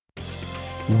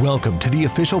Welcome to the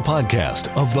official podcast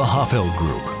of the Hoffeld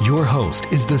Group. Your host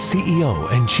is the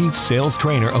CEO and Chief Sales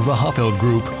Trainer of the Hoffeld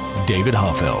Group, David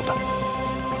Hoffeld.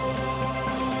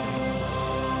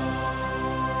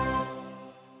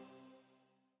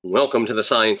 Welcome to the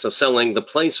Science of Selling, the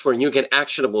place where you get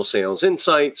actionable sales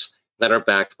insights that are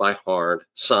backed by hard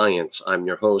science. I'm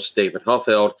your host, David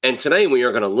Hoffeld, and today we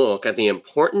are going to look at the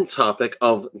important topic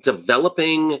of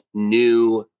developing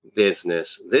new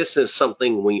business. This is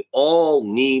something we all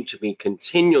need to be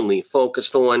continually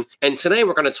focused on, and today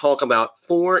we're going to talk about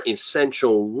 4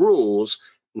 essential rules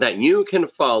that you can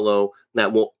follow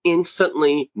that will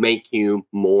instantly make you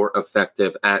more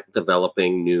effective at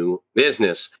developing new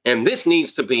business. And this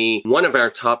needs to be one of our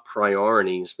top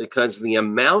priorities because the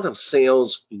amount of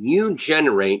sales you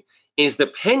generate is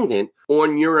dependent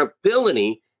on your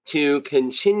ability to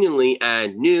continually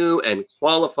add new and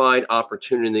qualified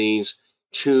opportunities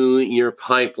to your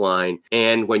pipeline.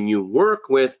 And when you work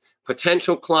with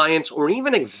potential clients or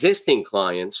even existing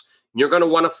clients, you're going to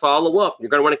want to follow up. You're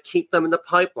going to want to keep them in the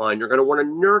pipeline. You're going to want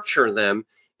to nurture them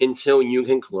until you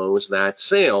can close that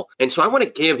sale. And so I want to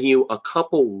give you a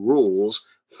couple rules,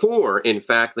 4, in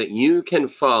fact, that you can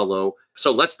follow.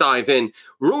 So let's dive in.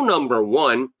 Rule number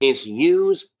 1 is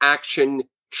use action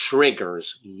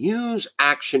triggers. Use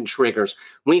action triggers.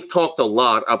 We've talked a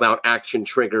lot about action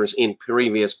triggers in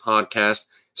previous podcasts,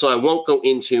 so I won't go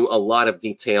into a lot of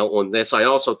detail on this. I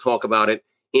also talk about it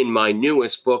in my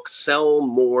newest book, Sell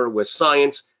More with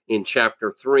Science, in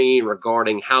Chapter 3,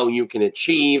 regarding how you can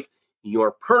achieve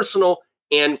your personal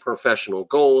and professional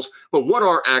goals. But what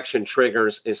are action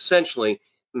triggers? Essentially,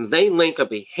 they link a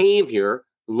behavior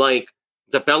like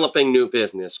developing new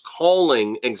business,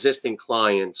 calling existing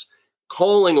clients,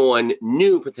 calling on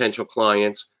new potential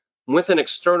clients with an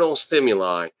external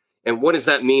stimuli. And what does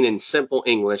that mean in simple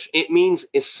English? It means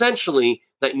essentially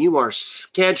that you are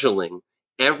scheduling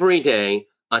every day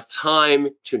a time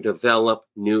to develop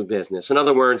new business. In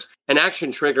other words, an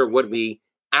action trigger would be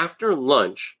after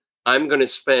lunch, I'm going to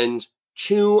spend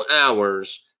 2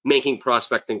 hours making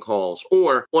prospecting calls,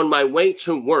 or on my way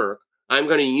to work, I'm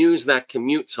going to use that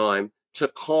commute time to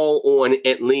call on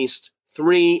at least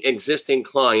 3 existing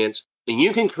clients. And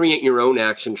you can create your own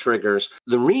action triggers.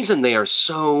 The reason they are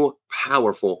so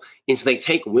powerful is they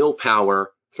take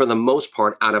willpower for the most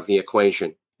part out of the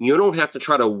equation. You don't have to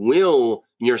try to will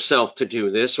yourself to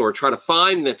do this or try to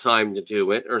find the time to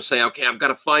do it or say, okay, I've got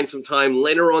to find some time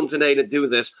later on today to do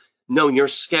this. No, you're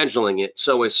scheduling it.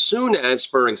 So as soon as,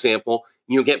 for example,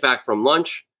 you get back from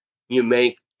lunch, you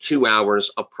make 2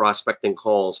 hours of prospecting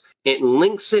calls. It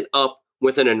links it up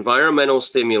with an environmental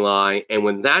stimuli. And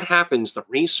when that happens, the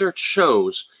research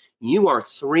shows you are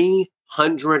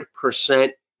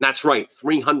 300%, that's right,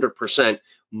 300%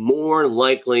 more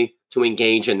likely to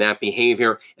engage in that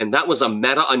behavior. And that was a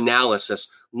meta-analysis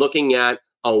looking at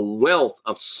a wealth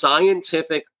of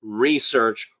scientific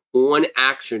research on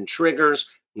action triggers.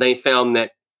 They found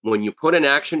that when you put an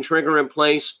action trigger in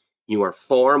place, you are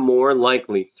far more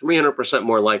likely, 300%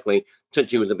 more likely to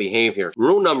do the behavior.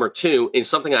 Rule number 2 is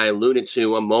something I alluded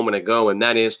to a moment ago, and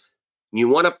that is you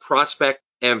want to prospect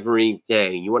every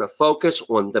day. You want to focus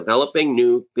on developing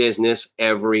new business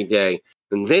every day.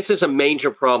 And this is a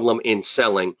major problem in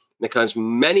selling because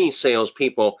many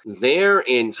salespeople, their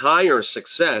entire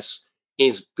success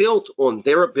is built on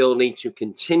their ability to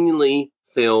continually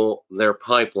fill their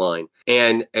pipeline.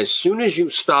 And as soon as you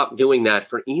stop doing that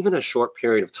for even a short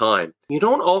period of time, you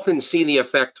don't often see the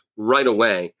effect right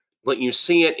away, but you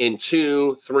see it in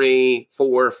 2, 3,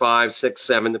 4, 5, 6,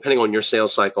 7, depending on your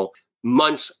sales cycle,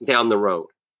 months down the road.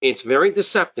 It's very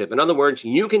deceptive. In other words,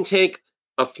 you can take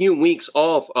a few weeks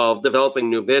off of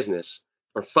developing new business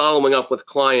or following up with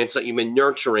clients that you've been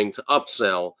nurturing to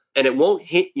upsell, and it won't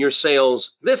hit your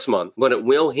sales this month, but it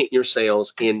will hit your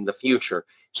sales in the future.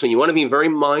 So you want to be very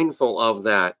mindful of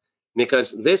that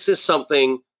because this is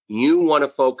something you want to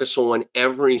focus on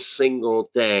every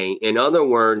single day. In other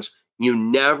words, you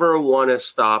never want to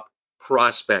stop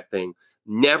prospecting,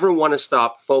 never want to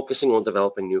stop focusing on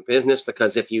developing new business,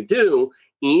 because if you do,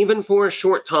 even for a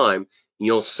short time,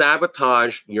 you'll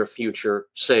sabotage your future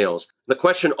sales. The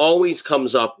question always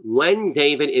comes up, when,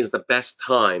 David, is the best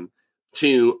time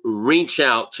to reach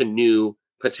out to new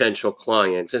potential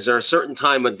clients? Is there a certain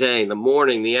time of day, the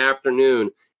morning, the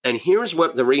afternoon? And here's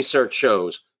what the research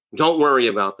shows. Don't worry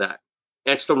about that.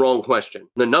 That's the wrong question.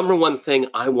 The number one thing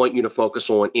I want you to focus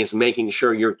on is making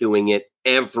sure you're doing it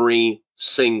every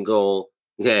single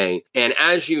day. And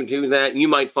as you do that, you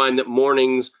might find that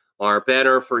mornings are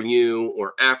better for you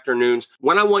or afternoons.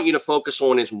 What I want you to focus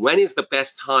on is when is the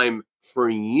best time for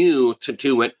you to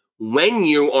do it, when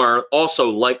you are also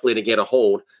likely to get a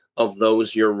hold of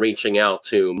those you're reaching out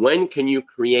to? When can you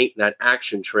create that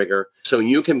action trigger so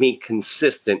you can be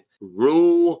consistent?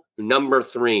 Rule number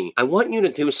 3, I want you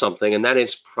to do something, and that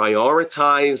is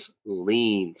prioritize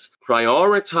leads.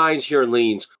 Prioritize your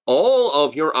leads. All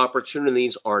of your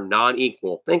opportunities are not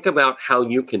equal. Think about how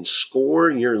you can score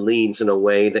your leads in a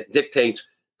way that dictates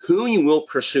who you will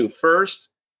pursue first,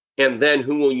 and then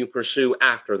who will you pursue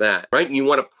after that, right? You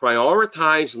want to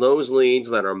prioritize those leads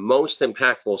that are most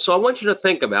impactful. So I want you to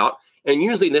think about, and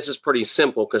usually this is pretty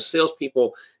simple because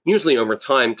salespeople usually over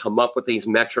time come up with these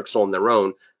metrics on their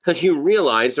own, because you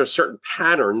realize there's certain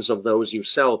patterns of those you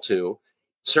sell to,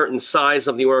 certain size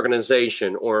of the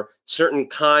organization, or certain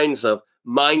kinds of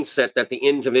mindset that the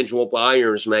individual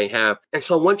buyers may have. And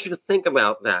so I want you to think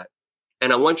about that.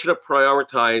 And I want you to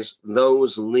prioritize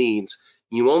those leads.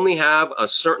 You only have a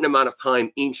certain amount of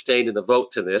time each day to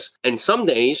devote to this. And some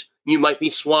days you might be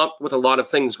swamped with a lot of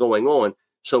things going on.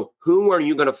 So who are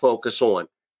you going to focus on?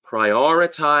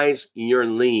 Prioritize your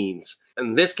leads.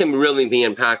 And this can really be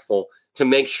impactful to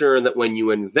make sure that when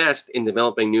you invest in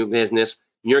developing new business,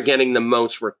 you're getting the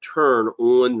most return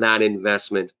on that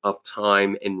investment of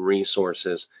time and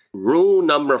resources. Rule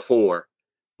number 4.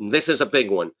 This is a big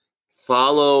one.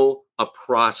 Follow a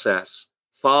process.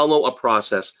 Follow a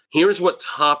process. Here's what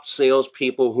top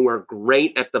salespeople who are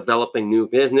great at developing new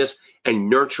business and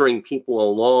nurturing people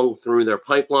along through their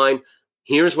pipeline,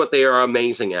 here's what they are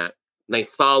amazing at. They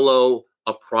follow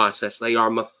a process. They are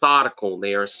methodical.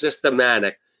 They are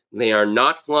systematic. They are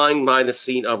not flying by the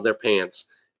seat of their pants.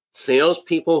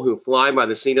 Salespeople who fly by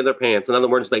the seat of their pants, in other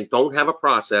words, they don't have a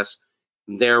process,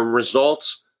 their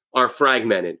results are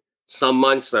fragmented. Some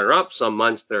months they're up, some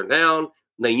months they're down.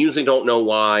 They usually don't know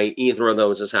why either of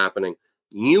those is happening.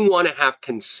 You want to have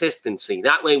consistency.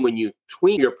 That way, when you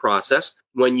tweak your process,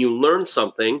 when you learn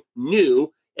something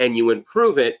new and you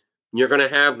improve it, you're going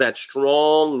to have that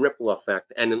strong ripple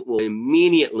effect, and it will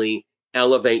immediately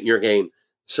elevate your game.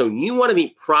 So you want to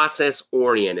be process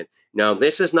oriented. Now,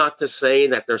 this is not to say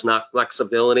that there's not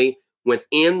flexibility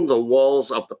within the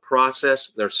walls of the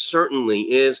process. There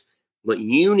certainly is, but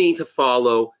you need to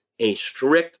follow a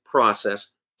strict process.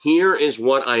 Here is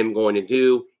what I am going to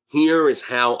do. Here is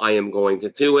how I am going to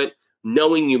do it,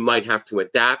 knowing you might have to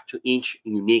adapt to each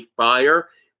unique buyer.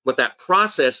 But that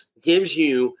process gives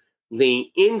you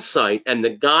the insight and the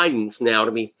guidance now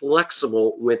to be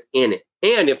flexible within it.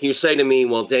 And if you say to me,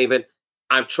 well, David,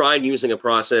 I've tried using a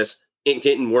process, it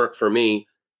didn't work for me.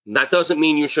 That doesn't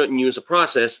mean you shouldn't use a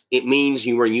process. It means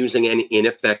you are using an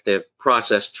ineffective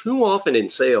process. Too often in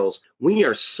sales, we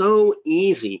are so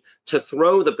easy to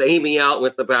throw the baby out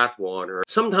with the bathwater.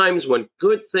 Sometimes when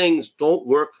good things don't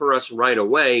work for us right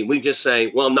away, we just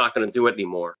say, well, I'm not going to do it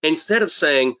anymore. Instead of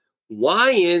saying, why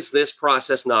is this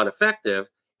process not effective?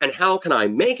 And how can I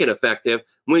make it effective?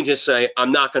 We just say,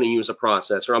 I'm not going to use a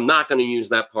process, or I'm not going to use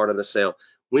that part of the sale.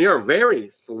 We are very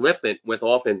flippant with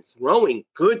often throwing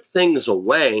good things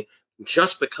away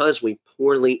just because we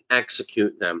poorly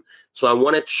execute them. So I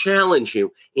want to challenge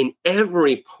you in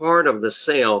every part of the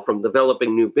sale, from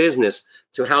developing new business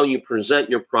to how you present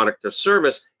your product or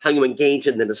service, how you engage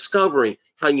in the discovery,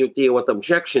 how you deal with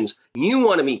objections. You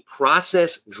want to be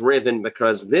process driven,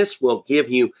 because this will give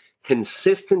you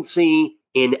consistency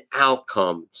in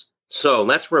outcomes. So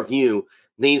let's review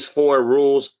these 4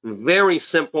 rules. Very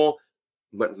simple,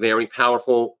 but very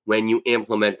powerful when you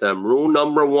implement them. Rule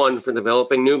number 1 for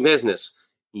developing new business: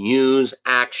 use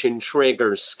action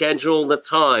triggers. Schedule the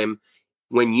time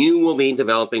when you will be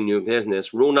developing new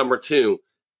business. Rule number 2,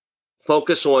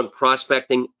 focus on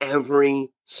prospecting every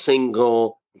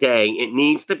single day. It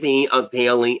needs to be a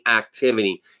daily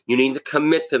activity. You need to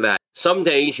commit to that. Some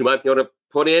days you might be able to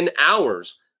put in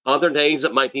hours. Other days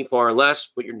it might be far less,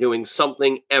 but you're doing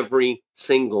something every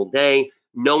single day,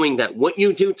 knowing that what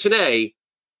you do today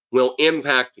will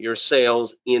impact your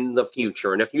sales in the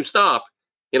future. And if you stop,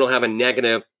 it'll have a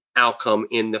negative outcome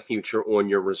in the future on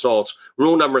your results.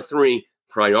 Rule number 3,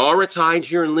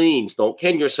 prioritize your leads. Don't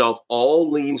kid yourself.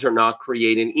 All leads are not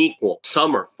created equal.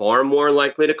 Some are far more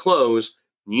likely to close.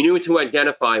 You need to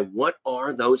identify what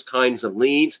are those kinds of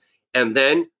leads, and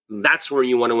then that's where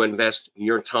you want to invest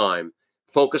your time.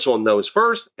 Focus on those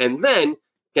first, and then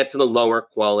get to the lower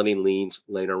quality leads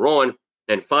later on.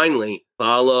 And finally,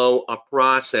 follow a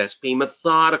process. Be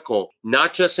methodical,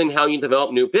 not just in how you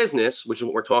develop new business, which is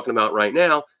what we're talking about right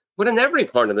now, but in every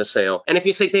part of the sale. And if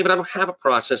you say, David, I don't have a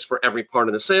process for every part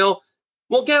of the sale,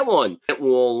 well, get one. It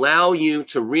will allow you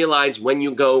to realize when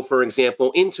you go, for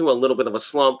example, into a little bit of a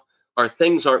slump or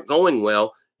things aren't going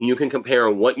well, you can compare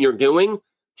what you're doing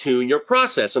to your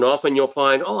process. And often you'll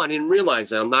find, oh, I didn't realize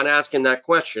that. I'm not asking that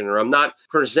question, or I'm not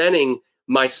presenting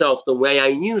myself the way I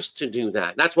used to do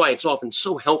that. That's why it's often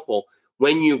so helpful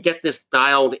when you get this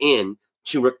dialed in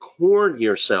to record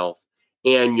yourself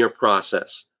and your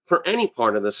process for any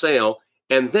part of the sale.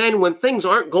 And then when things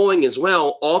aren't going as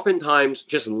well, oftentimes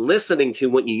just listening to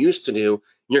what you used to do,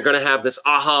 you're going to have this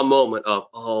aha moment of,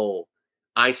 oh,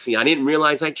 I see. I didn't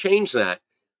realize I changed that.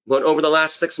 But over the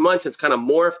last 6 months, it's kind of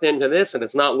morphed into this and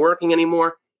it's not working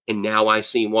anymore. And now I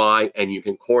see why. And you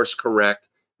can course correct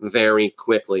very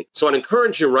quickly. So I'd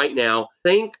encourage you right now,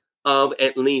 think of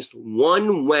at least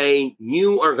one way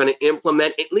you are going to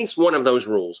implement at least one of those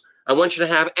rules. I want you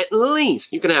to have at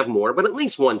least, you can have more, but at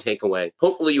least one takeaway.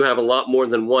 Hopefully you have a lot more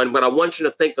than one, but I want you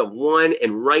to think of one.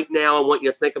 And right now I want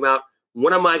you to think about,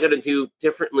 what am I going to do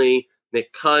differently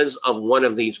because of one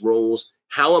of these rules?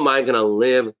 How am I going to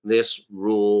live this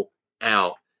rule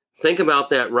out? Think about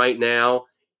that right now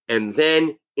and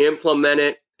then implement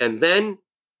it. And then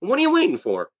what are you waiting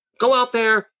for? Go out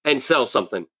there and sell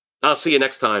something. I'll see you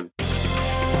next time.